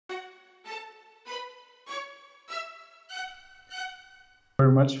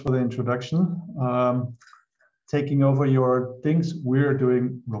Very much for the introduction. Taking over your things, we're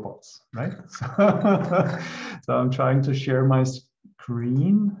doing robots, right? So I'm trying to share my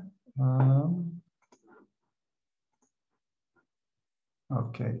screen.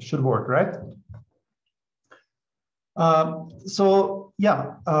 Okay, should work, right?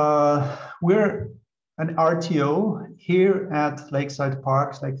 We're an RTO here at Lakeside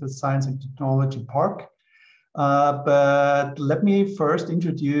Park, Lakeside Science and Technology Park. But let me first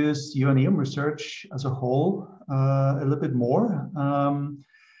introduce JOANNEUM Research as a whole a little bit more.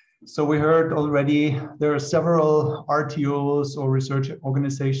 So we heard already there are several RTOs or research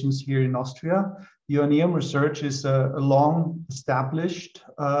organizations here in Austria. JOANNEUM Research is a long-established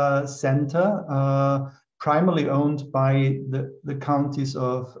center, primarily owned by the counties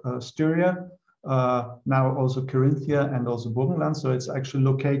of Styria, now also Carinthia and also Burgenland. So it's actually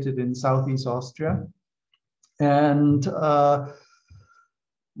located in Southeast Austria. And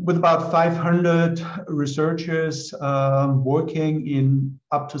with about 500 researchers working in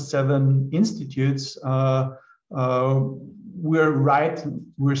up to 7 institutes,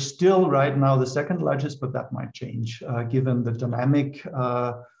 we're still right now the second largest, but that might change given the dynamic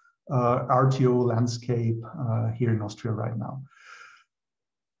RTO landscape here in Austria right now.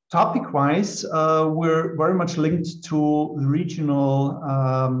 Topic-wise, we're very much linked to the regional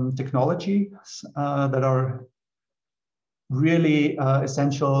technologies that are really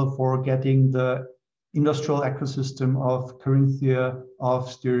essential for getting the industrial ecosystem of Carinthia, of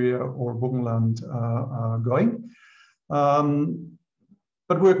Styria or Burgenland going.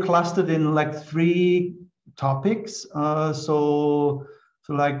 But we're clustered in like 3 topics. So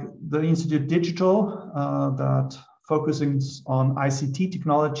like the Institute Digital that focusing on ICT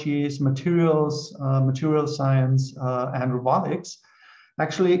technologies, materials, material science, and robotics,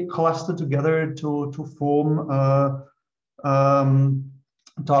 actually clustered together to form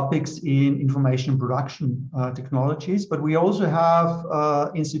topics in information production technologies. But we also have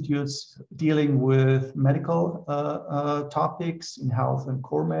institutes dealing with medical topics in health and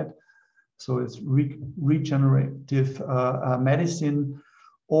core med. So it's regenerative medicine,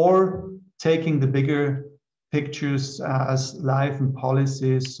 or taking the bigger pictures as life and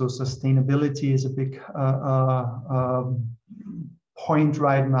policies. So sustainability is a big point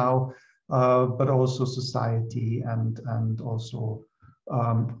right now, but also society and also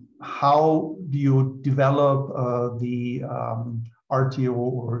how do you develop the RTO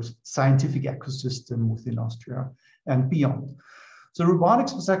or scientific ecosystem within Austria and beyond. So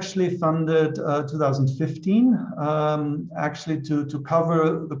robotics was actually funded 2015, actually to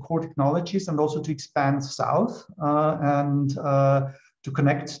cover the core technologies and also to expand south and to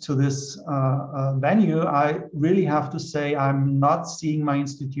connect to this venue. I really have to say I'm not seeing my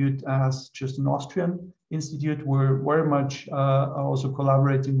institute as just an Austrian institute. We're very much also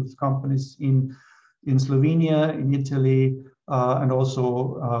collaborating with companies in Slovenia, in Italy, and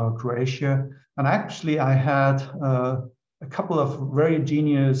also Croatia. And actually I had a couple of very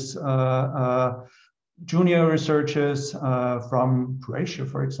genius junior researchers from Croatia,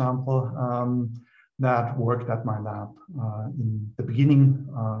 for example, that worked at my lab in the beginning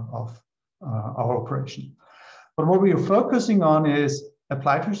of our operation. But what we are focusing on is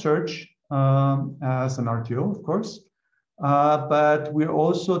applied research as an RTO, of course, but we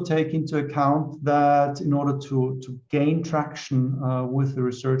also take into account that in order to gain traction with the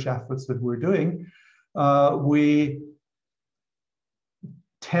research efforts that we're doing, we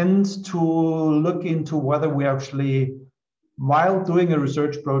tend to look into whether we actually, while doing a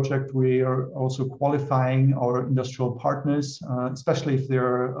research project, we are also qualifying our industrial partners, especially if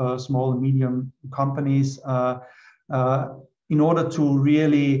they're small and medium companies, in order to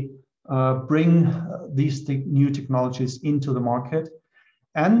really bring these new technologies into the market.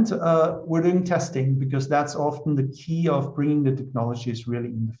 And we're doing testing because that's often the key of bringing the technologies really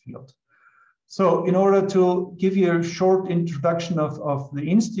in the field. So in order to give you a short introduction of the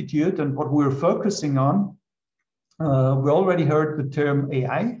Institute and what we're focusing on, we already heard the term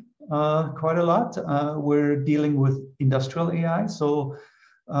AI quite a lot. We're dealing with industrial AI. So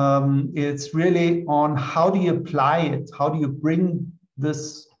it's really on how do you apply it? How do you bring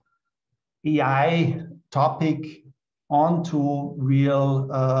this AI topic onto real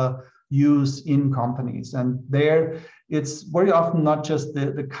use in companies? And there, it's very often not just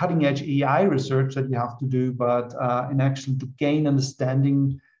the cutting edge AI research that you have to do, but in actually to gain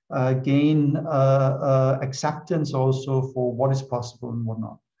understanding, gain acceptance also for what is possible and what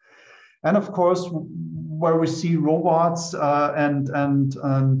not. And of course, where we see robots and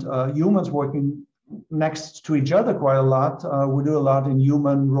humans working next to each other quite a lot. We do a lot in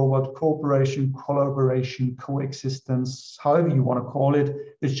human-robot cooperation, collaboration, coexistence, however you want to call it.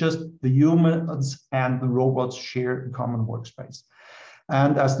 It's just the humans and the robots share a common workspace.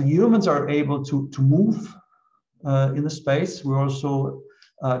 And as the humans are able to move in the space, we also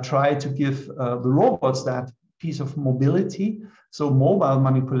try to give the robots that piece of mobility. So mobile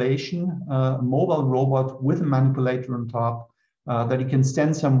manipulation, a mobile robot with a manipulator on top that you can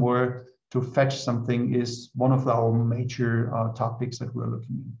send somewhere to fetch something is one of our major topics that we're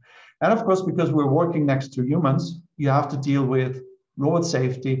looking in. And of course, because we're working next to humans, you have to deal with robot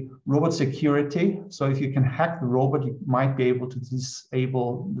safety, robot security. So if you can hack the robot, you might be able to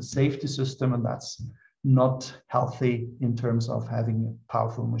disable the safety system, and that's not healthy in terms of having a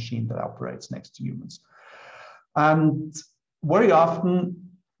powerful machine that operates next to humans. And very often,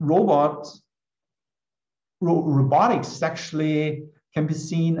 robotics actually can be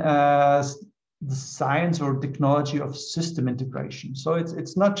seen as the science or technology of system integration. So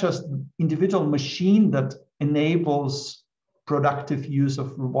it's not just individual machine that enables productive use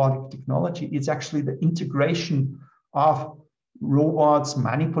of robotic technology. It's actually the integration of robots,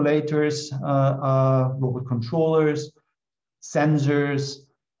 manipulators, robot controllers, sensors,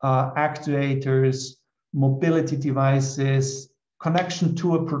 actuators, mobility devices, connection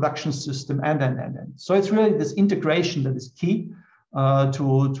to a production system, and. So it's really this integration that is key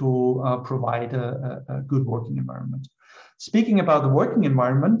to provide a good working environment. Speaking about the working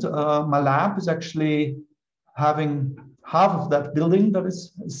environment, my lab is actually having half of that building that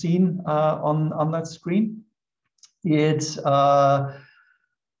is seen on that screen. It's where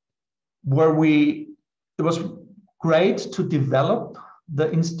it was great to develop the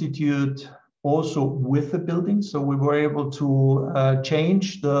institute also with the building. So we were able to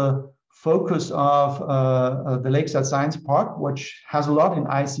change the focus of the Lakeside Science Park, which has a lot in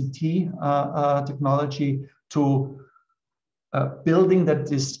ICT technology, to a building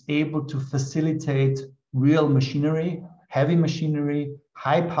that is able to facilitate real machinery, heavy machinery,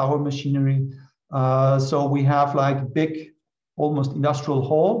 high power machinery. So we have like a big, almost industrial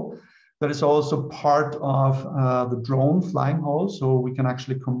hall that is also part of the drone flying hall. So we can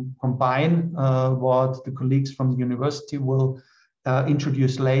actually combine what the colleagues from the university will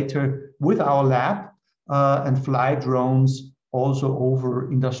introduce later with our lab and fly drones also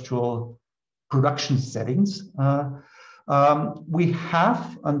over industrial production settings. We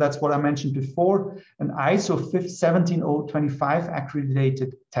have, and that's what I mentioned before, an ISO 17025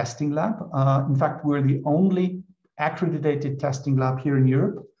 accredited testing lab. In fact, we're the only accredited testing lab here in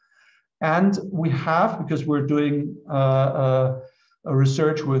Europe. And we have, because we're doing a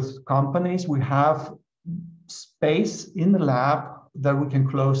research with companies, we have space in the lab that we can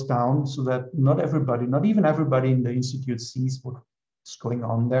close down so that not everybody, not even everybody in the institute sees what's going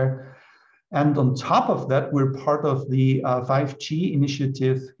on there. And on top of that, we're part of the 5G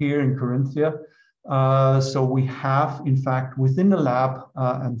initiative here in Carinthia. So we have, in fact, within the lab,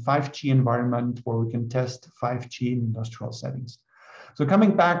 a 5G environment where we can test 5G in industrial settings. So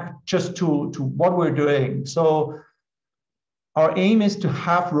coming back just to what we're doing. So our aim is to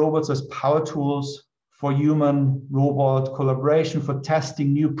have robots as power tools for human-robot collaboration, for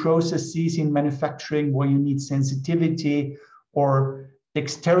testing new processes in manufacturing where you need sensitivity or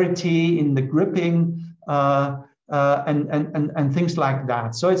dexterity in the gripping and things like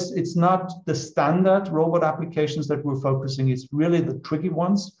that. So it's not the standard robot applications that we're focusing, it's really the tricky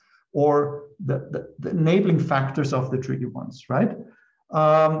ones or the enabling factors of the tricky ones, right?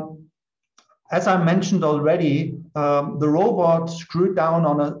 As I mentioned already, the robot screwed down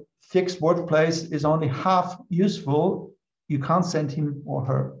on a fixed workplace is only half useful. You can't send him or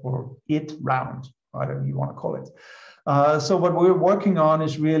her or it round, whatever you want to call it. So what we're working on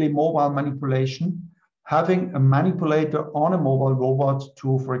is really mobile manipulation, having a manipulator on a mobile robot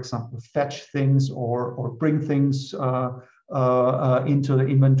to, for example, fetch things or bring things into the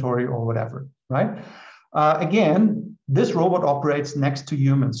inventory or whatever, right? Again, this robot operates next to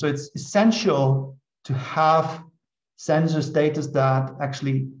humans. So it's essential to have sensors, data that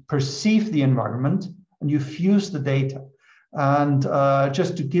actually perceive the environment and you fuse the data. And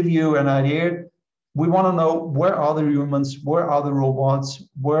just to give you an idea, we want to know where are the humans, where are the robots,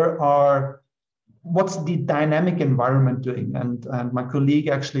 what's the dynamic environment doing? And my colleague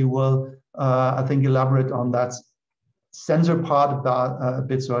actually will, I think, elaborate on that sensor part about a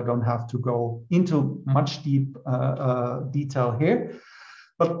bit, so I don't have to go into much deep detail here.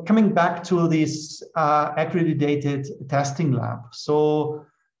 But coming back to this accredited testing lab. So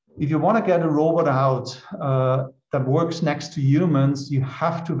if you want to get a robot out that works next to humans, you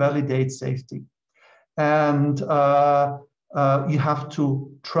have to validate safety. And you have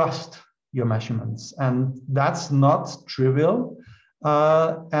to trust your measurements. And that's not trivial.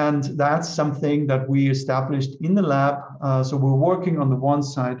 And that's something that we established in the lab. So we're working on the one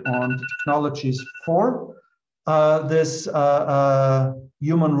side on the technologies for this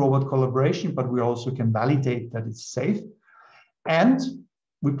human-robot collaboration, but we also can validate that it's safe. And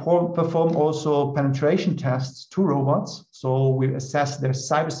we perform also penetration tests to robots. So we assess their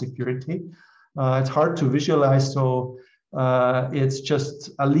cybersecurity. It's hard to visualize, so it's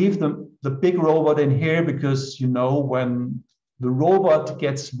just, I leave the big robot in here because, you know, when the robot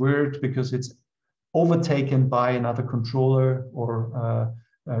gets weird because it's overtaken by another controller or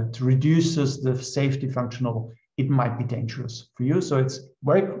to reduces the safety functional, it might be dangerous for you. So it's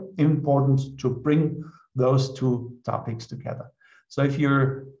very important to bring those two topics together. So if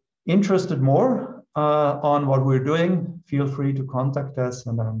you're interested more on what we're doing, feel free to contact us,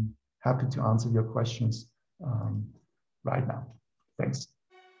 and I'm happy to answer your questions right now. Thanks.